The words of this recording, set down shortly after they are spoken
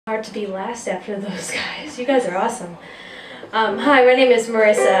Hard to be last after those guys. You guys are awesome. Hi, my name is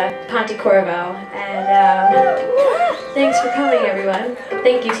Marissa, Pontecorvo, and thanks for coming, everyone.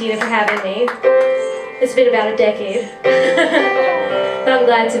 Thank you, Tina, for having me. It's been about a decade, but I'm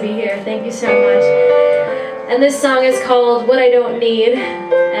glad to be here. Thank you so much. And this song is called What I Don't Need,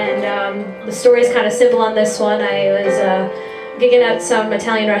 and the story is kind of simple on this one. I was gigging at some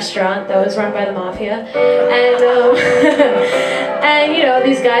Italian restaurant that was run by the mafia, and and you know,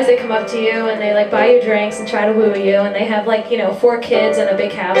 these guys, they come up to you and they like buy you drinks and try to woo you, and they have like, you know, 4 kids and a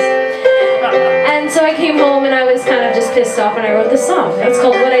big house. And so I came home and I was kind of just pissed off, and I wrote this song. It's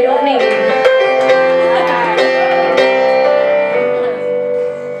called What I Don't Need.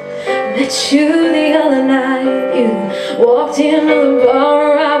 Met you the other night, you walked into the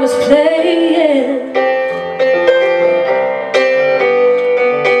bar I was playing.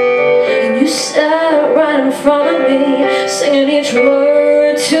 In front of me, singing each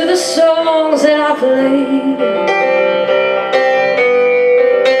word to the songs that I played.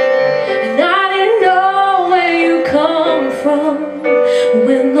 And I didn't know where you come from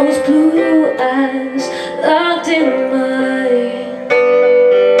when those blue eyes locked in mine.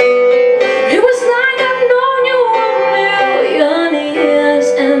 It was like I've known you 1,000,000 years,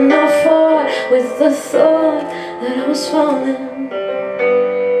 and I fought with the thought that I was falling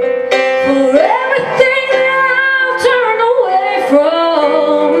for everything.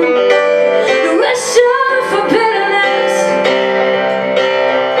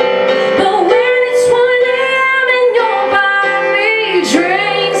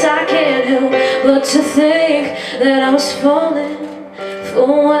 But to think that I was falling for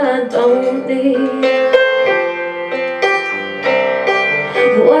what I don't need,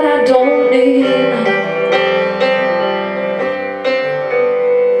 what I don't need.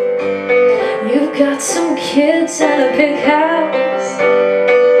 You've got some kids and a big house,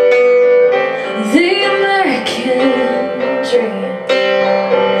 the American dream.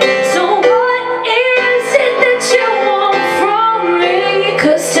 So what is it that you want from me?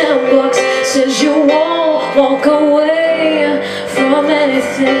 'Cause $10 says you won't walk away from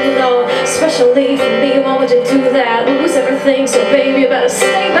anything, no, especially for me. Why would you do that? Lose everything, so baby, you better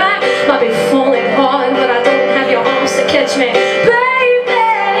stay back. Might be falling hard, but I don't have your arms to catch me.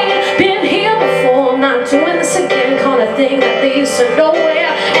 Baby, been here before, I'm not doing this again. Kind of thing that leads to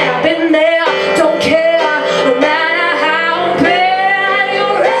nowhere, and I've been there, don't care, no matter how bad.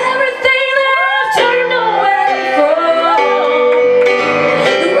 You're everything that I've turned away from.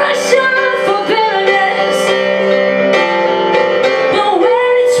 The rush of bitterness, but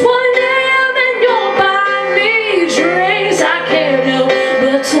when it's 1 a.m. and you're buying me drinks, I can't help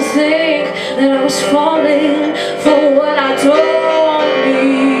but to think that I was falling for what I don't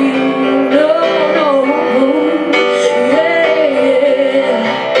need. No, no, yeah,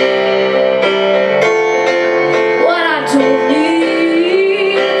 what I don't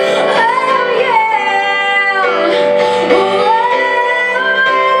need. Oh yeah,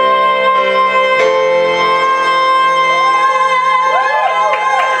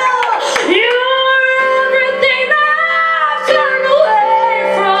 you're everything I've turned away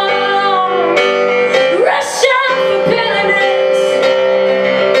from. Rush out for bitterness,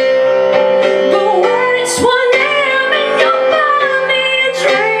 but when it's 1 a.m. and you're buying me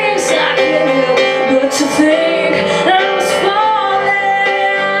drinks, I can't help but to think that I was falling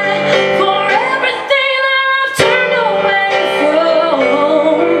for everything that I've turned away from.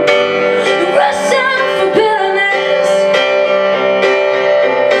 Rush out for bitterness,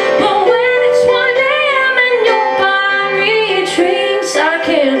 but when it's 1 a.m. and you're buying me drinks, I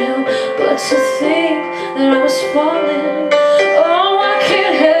can't help but to think that I was falling. Oh, I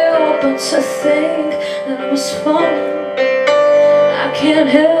can't help but to think that I was falling. I can't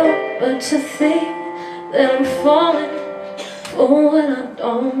help but to think that I'm falling for what I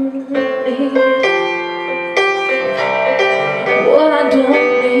don't need, what I don't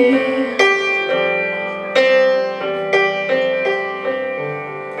need.